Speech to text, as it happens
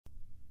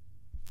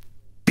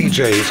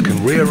DJs can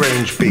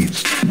rearrange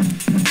beats.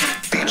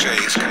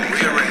 DJs can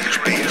rearrange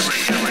beats.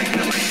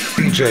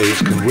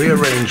 DJs can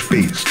rearrange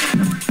beats.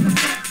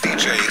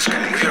 DJs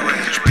can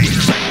rearrange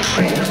beats.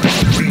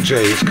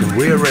 DJs can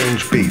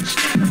rearrange beats.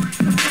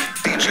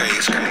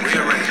 DJs can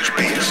rearrange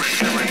beats.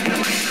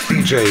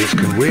 DJs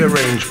can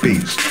rearrange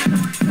beats.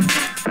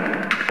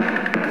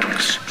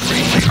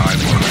 Extremely high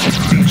volume.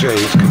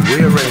 DJs can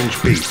rearrange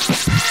beats.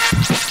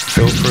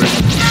 Filtering,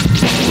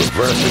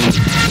 reversing.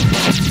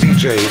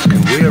 DJs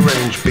can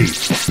rearrange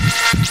beats.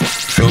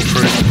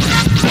 Filtering,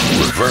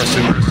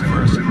 reversing.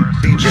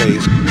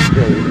 DJs.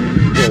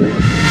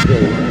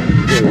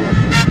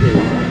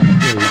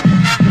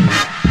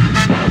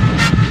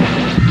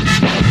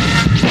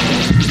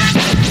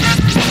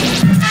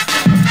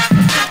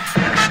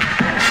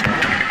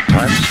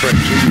 Time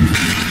stretching.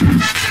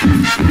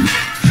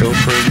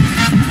 Filtering.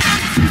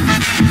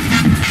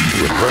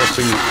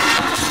 Reversing.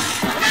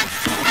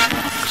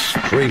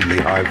 Extremely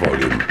high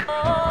volume.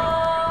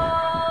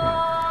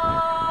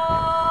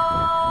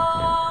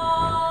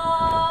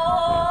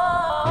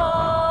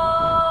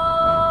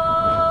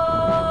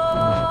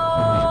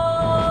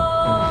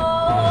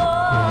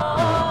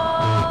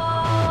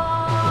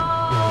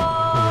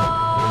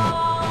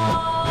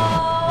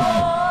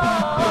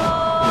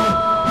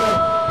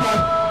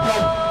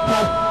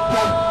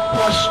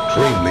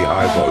 Extremely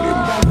high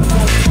volume.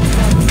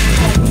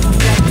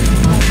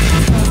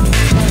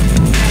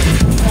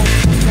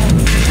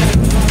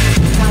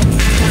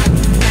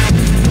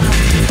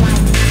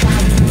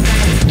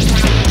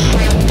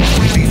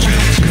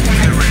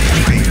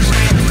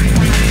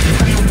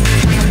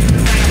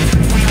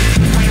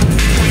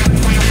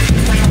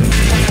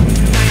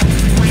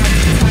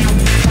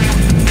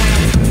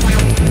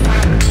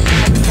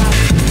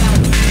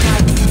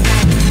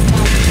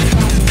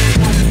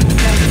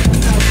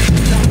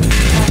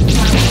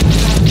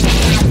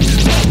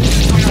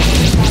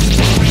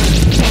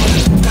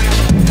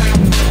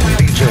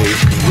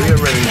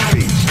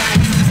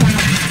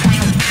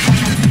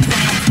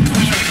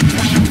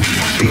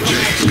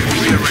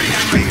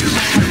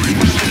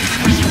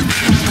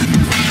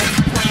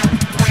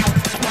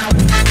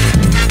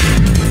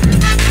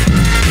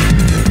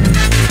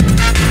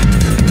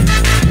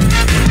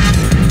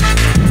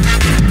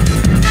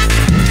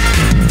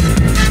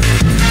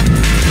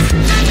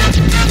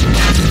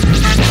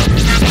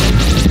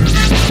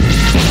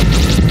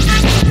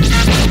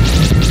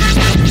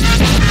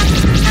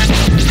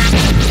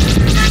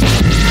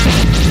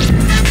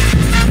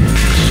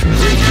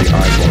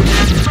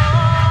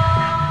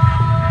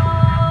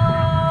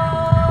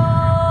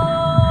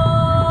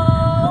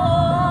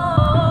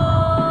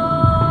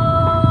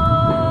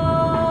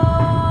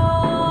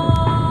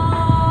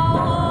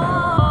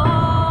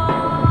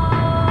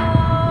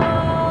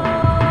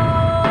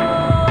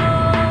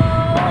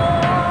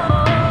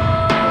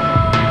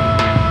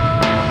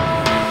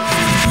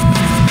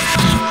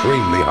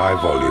 Extremely high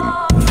volume.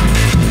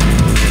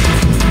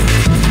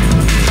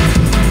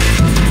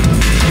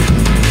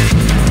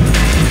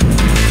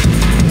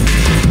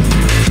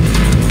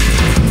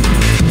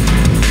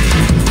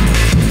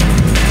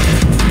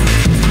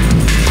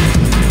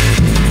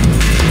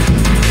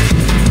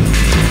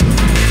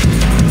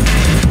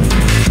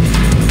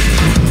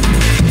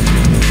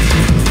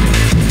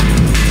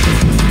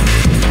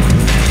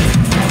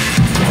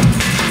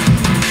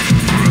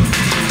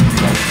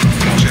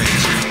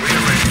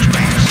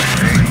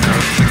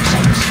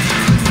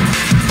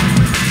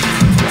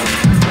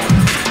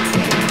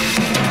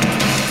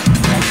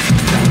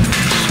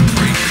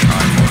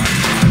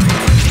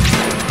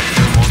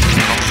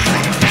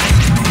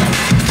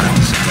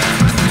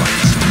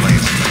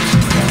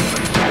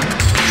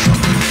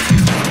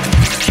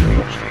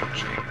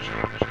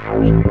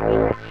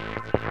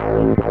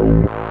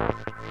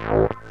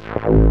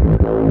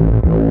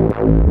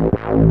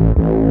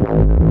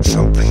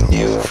 Something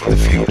new for the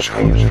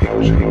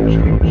future.